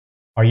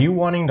Are you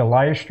wanting to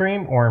live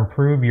stream or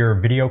improve your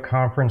video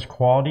conference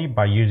quality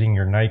by using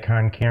your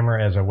Nikon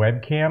camera as a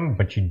webcam,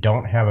 but you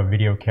don't have a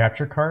video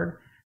capture card?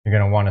 You're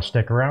going to want to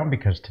stick around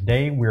because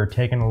today we're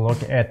taking a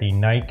look at the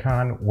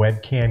Nikon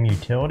Webcam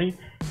utility,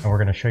 and we're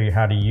going to show you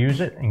how to use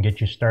it and get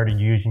you started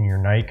using your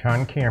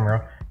Nikon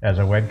camera as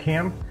a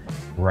webcam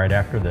right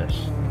after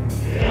this.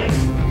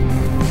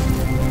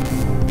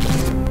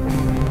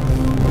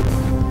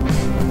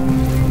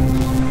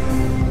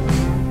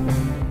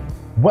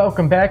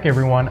 Welcome back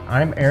everyone,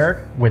 I'm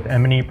Eric with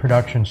M&E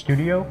Production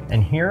Studio,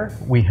 and here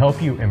we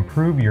help you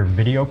improve your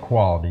video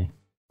quality.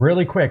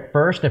 Really quick,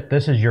 first, if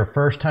this is your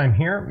first time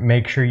here,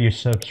 make sure you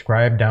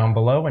subscribe down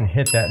below and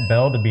hit that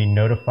bell to be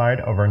notified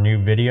of our new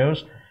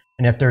videos.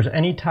 And if there's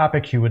any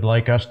topics you would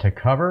like us to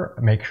cover,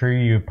 make sure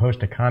you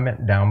post a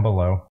comment down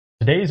below.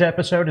 Today's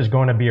episode is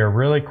going to be a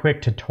really quick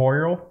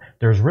tutorial.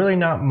 There's really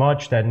not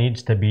much that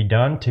needs to be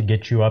done to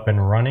get you up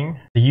and running.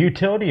 The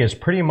utility is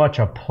pretty much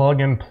a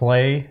plug and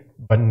play,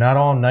 but not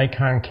all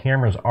Nikon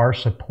cameras are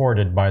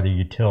supported by the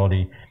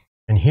utility.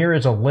 And here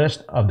is a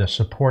list of the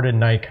supported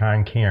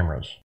Nikon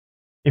cameras.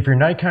 If your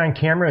Nikon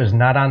camera is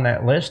not on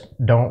that list,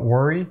 don't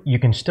worry. You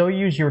can still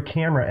use your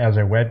camera as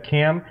a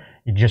webcam.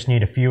 You just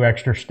need a few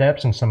extra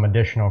steps and some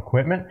additional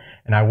equipment.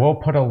 And I will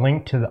put a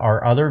link to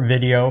our other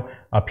video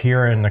up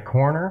here in the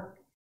corner.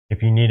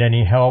 If you need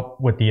any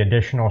help with the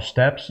additional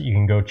steps, you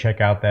can go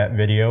check out that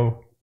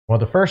video. Well,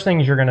 the first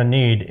things you're going to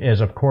need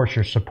is, of course,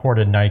 your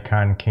supported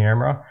Nikon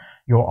camera.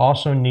 You'll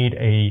also need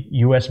a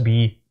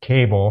USB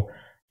cable.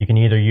 You can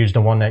either use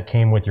the one that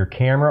came with your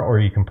camera or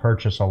you can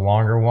purchase a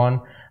longer one.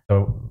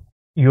 The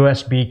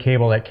USB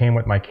cable that came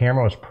with my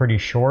camera was pretty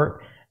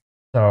short,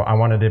 so I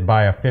wanted to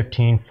buy a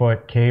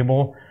 15-foot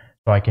cable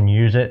so I can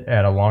use it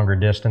at a longer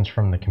distance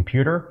from the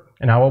computer.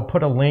 And I will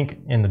put a link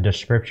in the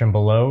description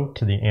below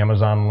to the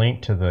Amazon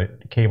link to the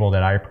cable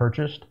that I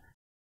purchased.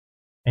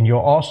 And you'll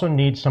also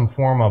need some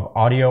form of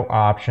audio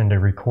option to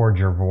record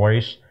your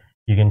voice.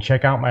 You can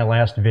check out my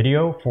last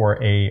video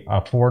for a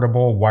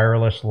affordable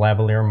wireless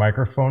lavalier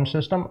microphone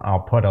system.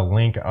 I'll put a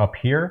link up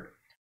here.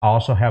 I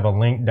also have a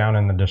link down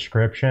in the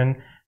description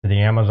to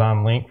the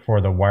Amazon link for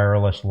the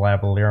wireless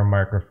lavalier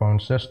microphone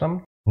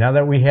system. Now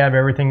that we have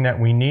everything that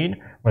we need,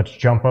 let's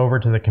jump over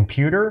to the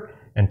computer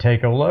and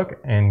take a look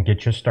and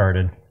get you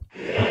started.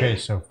 Okay,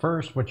 so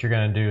first what you're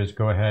going to do is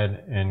go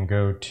ahead and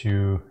go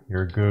to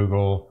your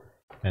Google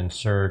and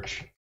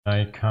search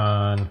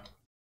Nikon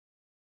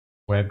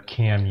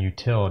Webcam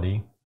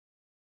utility.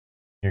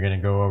 You're going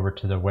to go over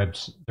to their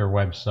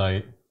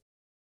website.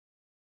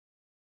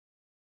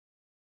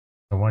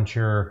 So once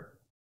you're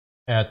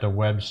at the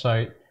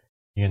website,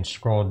 you can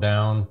scroll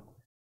down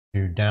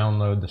to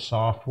download the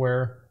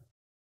software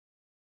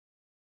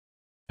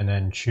and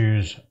then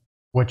choose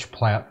which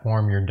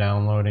platform you're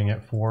downloading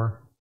it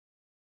for.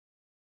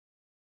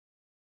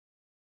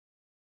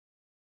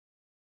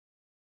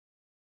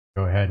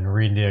 Go ahead and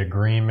read the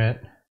agreement.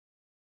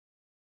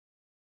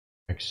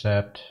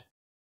 Accept,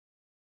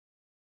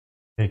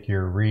 pick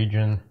your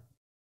region,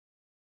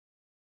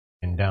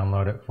 and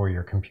download it for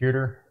your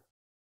computer.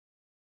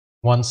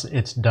 Once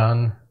it's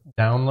done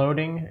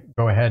downloading,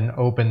 go ahead and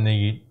open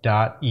the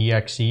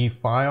 .exe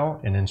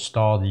file and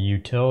install the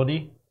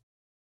utility.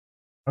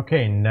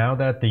 Okay, now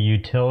that the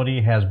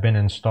utility has been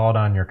installed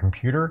on your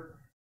computer,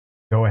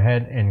 go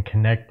ahead and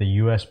connect the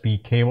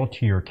USB cable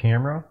to your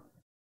camera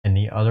and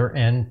the other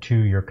end to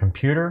your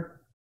computer,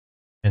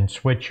 and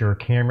switch your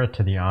camera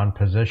to the on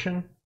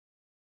position.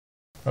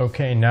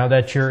 Okay, now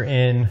that you're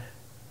in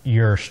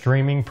your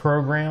streaming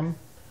program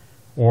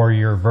or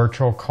your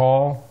virtual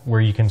call where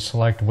you can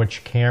select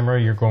which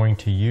camera you're going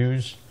to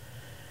use,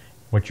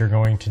 what you're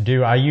going to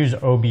do. I use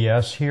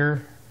OBS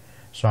here,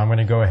 so I'm going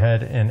to go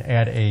ahead and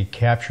add a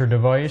capture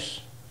device,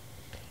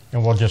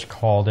 and we'll just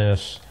call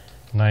this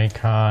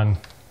Nikon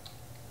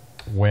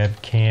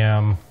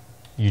Webcam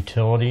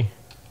Utility.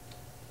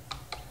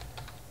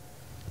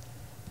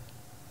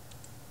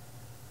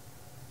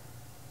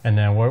 And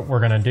then what we're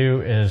going to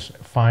do is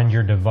find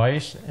your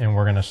device, and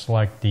we're going to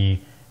select the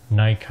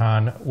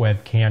Nikon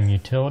Webcam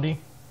Utility.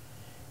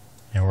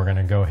 And we're going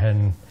to go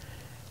ahead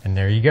and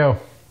there you go.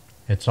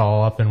 It's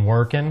all up and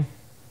working.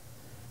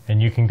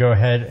 And you can go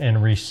ahead and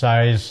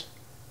resize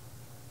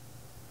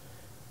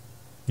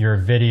your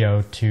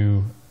video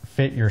to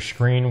fit your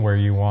screen where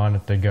you want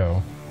it to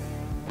go.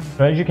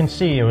 So as you can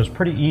see, it was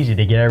pretty easy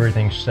to get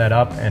everything set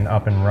up and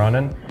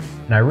running.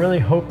 And I really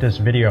hope this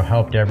video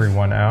helped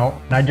everyone out.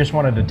 And I just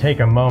wanted to take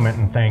a moment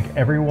and thank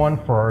everyone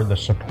for the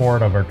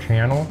support of our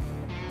channel.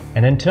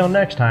 And until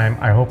next time,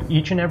 I hope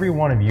each and every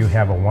one of you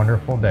have a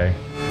wonderful day.